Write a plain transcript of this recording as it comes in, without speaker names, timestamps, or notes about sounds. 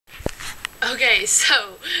Okay,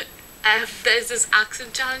 so there's this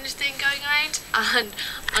accent challenge thing going around, and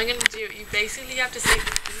I'm gonna do it. You basically have to say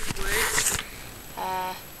these words.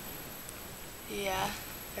 Yeah,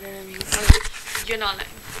 I don't know if you're not.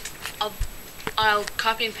 I'll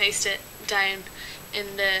copy and paste it down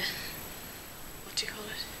in the, what do you call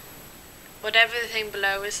it? Whatever the thing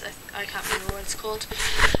below is. I can't remember what it's called.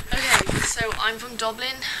 Okay, so I'm from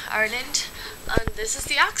Dublin, Ireland, and this is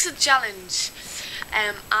the accent challenge.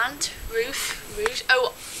 Ant, roof, root.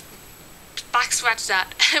 Oh, back scratch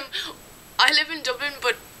that. I live in Dublin,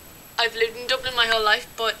 but I've lived in Dublin my whole life.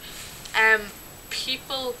 But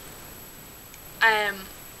people,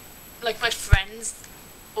 like my friends,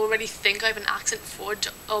 already think I have an accent for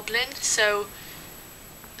Dublin. So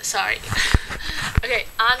sorry. Okay,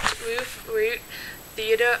 ant, roof, root,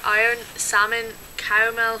 theatre, iron, salmon,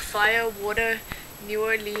 caramel, fire, water, New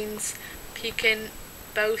Orleans, pecan,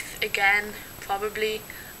 both again, probably,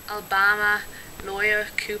 Alabama, lawyer,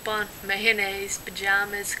 coupon, mayonnaise,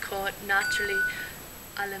 pajamas, caught, naturally,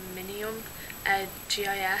 aluminium,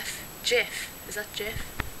 GIF, GIF, is that GIF?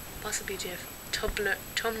 Possibly GIF,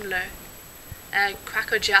 Tumblr,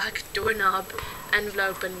 crackerjack, doorknob,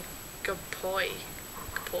 envelope, and gapoy.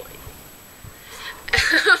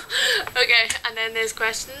 Okay, and then there's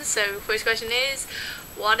questions. So first question is,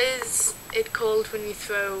 what is it called when you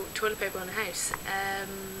throw toilet paper on a house?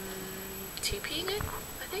 TPing it,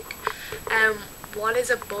 I think. What is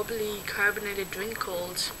a bubbly carbonated drink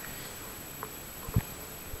called?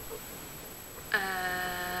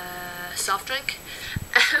 Soft drink.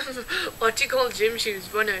 What do you call gym shoes?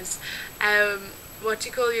 Runners. What do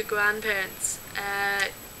you call your grandparents?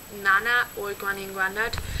 Nana or Granny and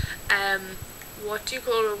Grandad. What do you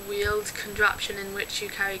call a wheeled contraption in which you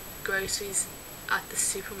carry groceries at the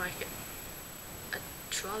supermarket? A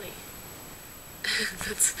trolley.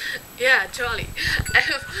 Yeah, a trolley.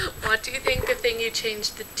 What do you think the thing you change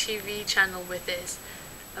the TV channel with is?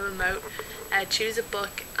 A remote. Choose a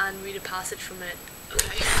book and read a passage from it.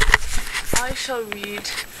 Okay. I shall read.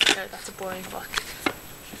 No, that's a boring book.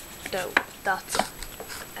 No, that's.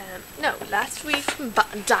 No, let's read from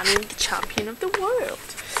Danny the Champion of the World.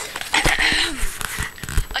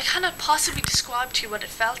 I cannot possibly describe to you what it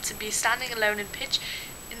felt to be standing alone in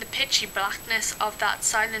the pitchy blackness of that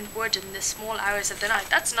silent wood in the small hours of the night.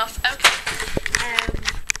 That's enough. Okay.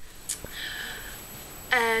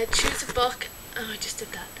 Choose a book. Oh, I just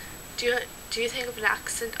did that. Do you think of an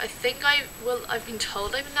accent? I think I've been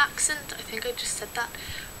told I have an accent. I think I just said that,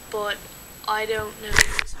 but I don't know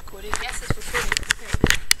if it's recording. Yes, it's recording.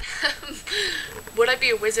 Would I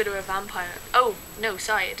be a wizard or a vampire? Oh, no,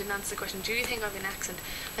 sorry, I didn't answer the question. Do you think I have an accent?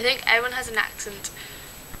 I think everyone has an accent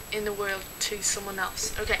in the world to someone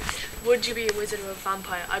else. Okay, would you be a wizard or a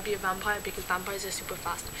vampire? I'd be a vampire because vampires are super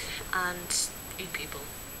fast and eat people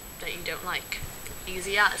that you don't like.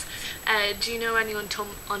 Easy as. Do you know anyone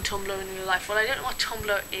on Tumblr in real life? Well, I don't know what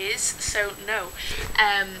Tumblr is, so no.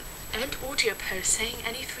 End audio post saying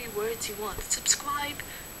any 3 words you want. Subscribe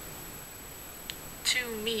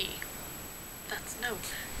to me. That's no,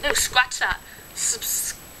 scratch that.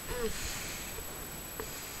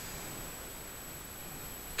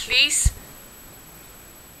 Please.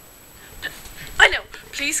 I know.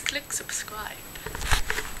 Please click subscribe.